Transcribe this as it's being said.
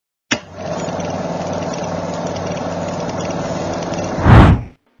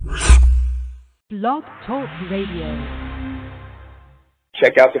Blog Talk Radio.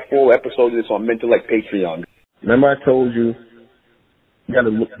 Check out the full episode of this on MENTELLECT Patreon. Remember I told you, you got to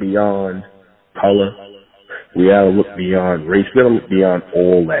look beyond color. We got to look beyond race. We got to look beyond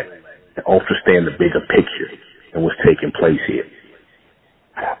all that and understand the bigger picture and what's taking place here.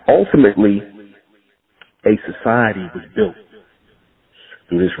 Ultimately, a society was built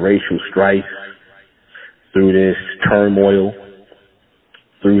through this racial strife, through this turmoil,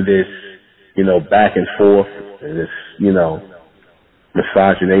 through this, back and forth, and this,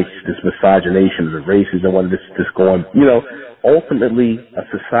 miscegenation of the races and what this going, ultimately a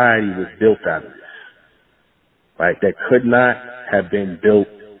society was built out of this, right? That could not have been built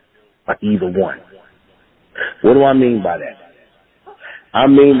by either one. What do I mean by that? I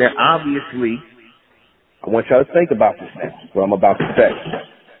mean that obviously, I want y'all to think about this now, what I'm about to say.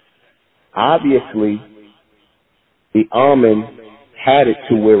 Obviously, the Ahmen had it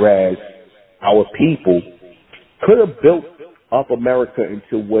to whereas our people could have built up America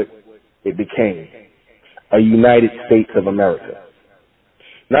into what it became, a United States of America.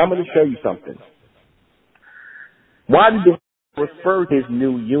 Now I'm going to show you something. Why did they refer to his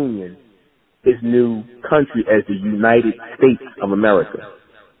new union, his new country, as the United States of America?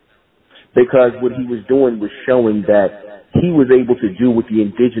 Because what he was doing was showing that he was able to do what the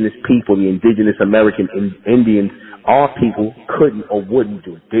indigenous people, the indigenous American Indians, our people couldn't or wouldn't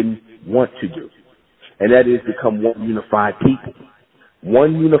do, didn't want to do. And that is become one unified people.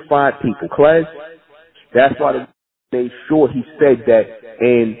 One unified people. Class, that's why they made sure he said that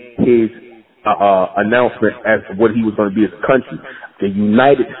in his announcement as to what he was going to be as a country. The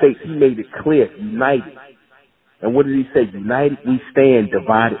United States, he made it clear, united. And what did he say? United we stand,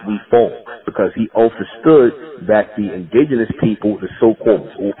 divided we fall. Because he understood that the indigenous people, the so-called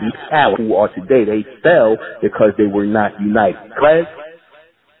who are today, they fell because they were not united. Class,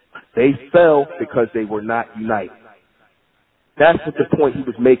 they fell because they were not united. That's what the point he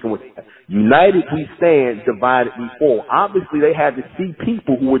was making with that. United we stand, divided we fall. Obviously, they had to see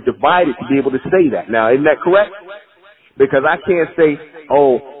people who were divided to be able to say that. Now, isn't that correct? Because I can't say,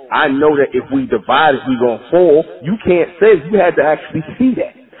 I know that if we divide it, we're going to fall. You can't say it. You had to actually see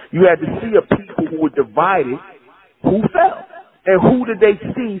that. You had to see a people who were divided who fell. And who did they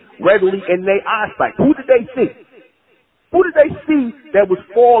see readily in their eyesight? Who did they see? Who did they see that was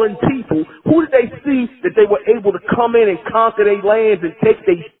fallen people? Who did they see that they were able to come in and conquer their lands and take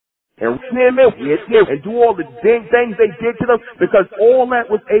their and do all the things they did to them? Because all that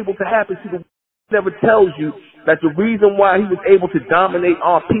was able to happen to the never tells you that the reason why he was able to dominate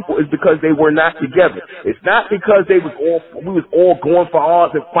our people is because they were not together. It's not because we was all going for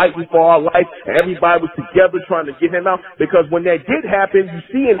ours and fighting for our life and everybody was together trying to get him out. Because when that did happen, you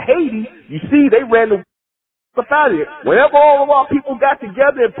see in Haiti, they ran the up out of here. Whenever all of our people got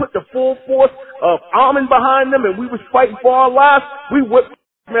together and put the full force of Ahmen behind them and we was fighting for our lives,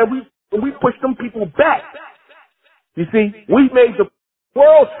 we pushed them people back. You see, we made the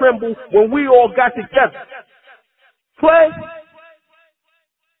world tremble when we all got together. Play.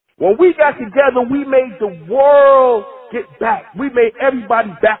 When we got together, we made the world get back. We made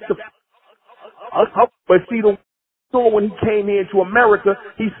everybody back to us. But see, when he came here to America,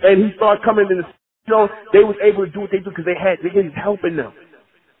 he started coming in the they was able to do what they do because they had helping them.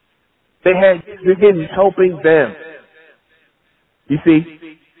 They didn't helping them. You see,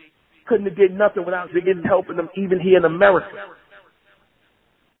 couldn't have did nothing without they didn't helping them even here in America.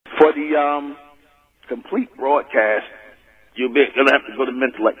 For the complete broadcast, you're gonna have to go to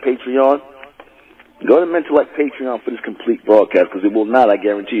MENTELLECT Patreon. Go to MENTELLECT Patreon for this complete broadcast because it will not, I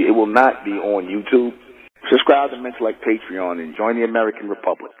guarantee you, it will not be on YouTube. Subscribe to MENTELLECT Patreon and join the American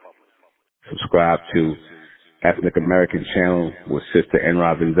Republic. Subscribe to Ethnic American Channel with Sister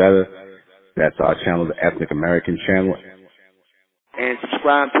Enra Benzetta. That's our channel, the Ethnic American Channel. And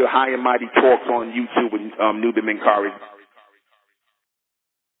subscribe to High and Mighty Talks on YouTube with NUBEN MENKARAYZZ.